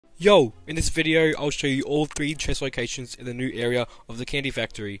Yo! In this video, I'll show you all 3 chest locations in the new area of the candy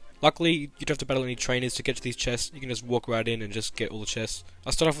factory. Luckily, you don't have to battle any trainers to get to these chests, you can just walk right in and just get all the chests.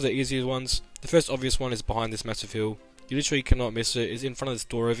 I'll start off with the easiest ones. The first obvious one is behind this massive hill. You literally cannot miss it. It's in front of this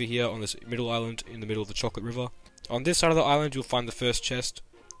door over here on this middle island in the middle of the chocolate river. On this side of the island, you'll find the first chest,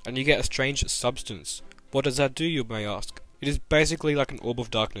 and you get a strange substance. What does that do, you may ask? It is basically like an orb of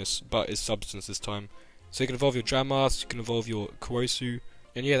darkness, but it's substance this time. So you can evolve your Dram Mask, you can evolve your Korosu,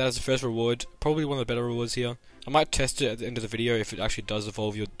 and yeah, that is the first reward, probably one of the better rewards here. I might test it at the end of the video if it actually does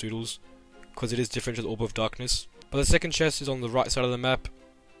evolve your doodles, because it is different to the Orb of Darkness. But the second chest is on the right side of the map.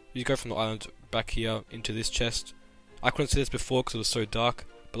 You go from the island back here into this chest. I couldn't see this before because it was so dark,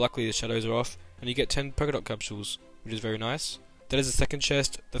 but luckily the shadows are off, and you get 10 polka dot capsules, which is very nice. That is the second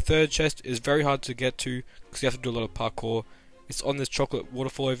chest. The third chest is very hard to get to, because you have to do a lot of parkour. It's on this chocolate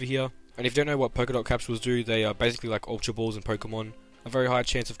waterfall over here, and if you don't know what polka dot capsules do, they are basically like Ultra Balls in Pokemon. A very high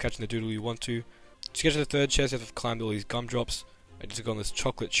chance of catching the doodle you want to. To get to the third chest, you have to climb all these gumdrops, and just go on this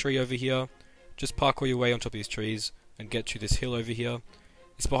chocolate tree over here. Just parkour your way on top of these trees, and get to this hill over here.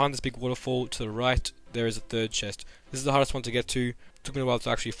 It's behind this big waterfall. To the right, there is a third chest. This is the hardest one to get to. It took me a while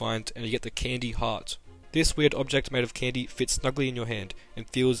to actually find, and you get the candy heart. This weird object made of candy fits snugly in your hand, and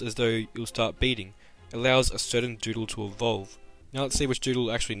feels as though you'll start beating. It allows a certain doodle to evolve. Now let's see which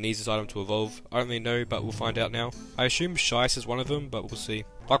doodle actually needs this item to evolve. I don't really know, but we'll find out now. I assume Shice is one of them, but we'll see.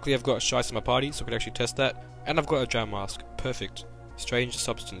 Luckily I've got Shice in my party, so I can actually test that. And I've got a Dram Mask. Perfect. Strange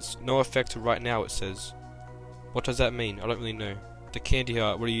substance. No effect right now, it says. What does that mean? I don't really know. The candy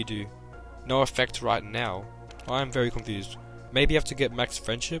heart, what do you do? No effect right now? I am very confused. Maybe I have to get max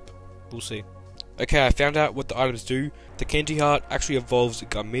friendship? We'll see. Okay, I found out what the items do. The candy heart actually evolves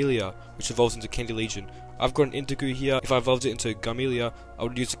Garmelia, which evolves into Candelegion. I've got an Indigo here. If I evolved it into Garmelia, I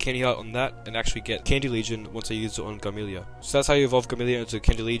would use the candy heart on that and actually get Candelegion once I use it on Garmelia. So that's how you evolve Garmelia into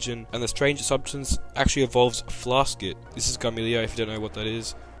Candelegion. And the strange substance actually evolves Flasket. This is Garmelia if you don't know what that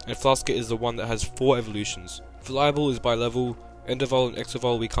is. And Flasket is the one that has 4 evolutions. Reliable is by level. Endervol and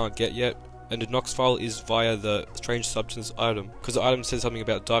Exovol we can't get yet. And the Noxvul is via the strange substance item, because the item says something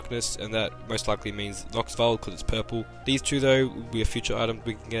about darkness, and that most likely means Noxvul because it's purple. These two though will be a future item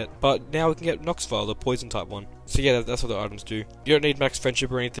we can get, but now we can get Noxvul, the poison type one. So yeah, that's what the items do. You don't need max friendship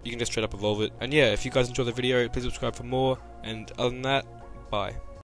or anything, you can just straight up evolve it. And yeah, if you guys enjoyed the video, please subscribe for more, and other than that, bye.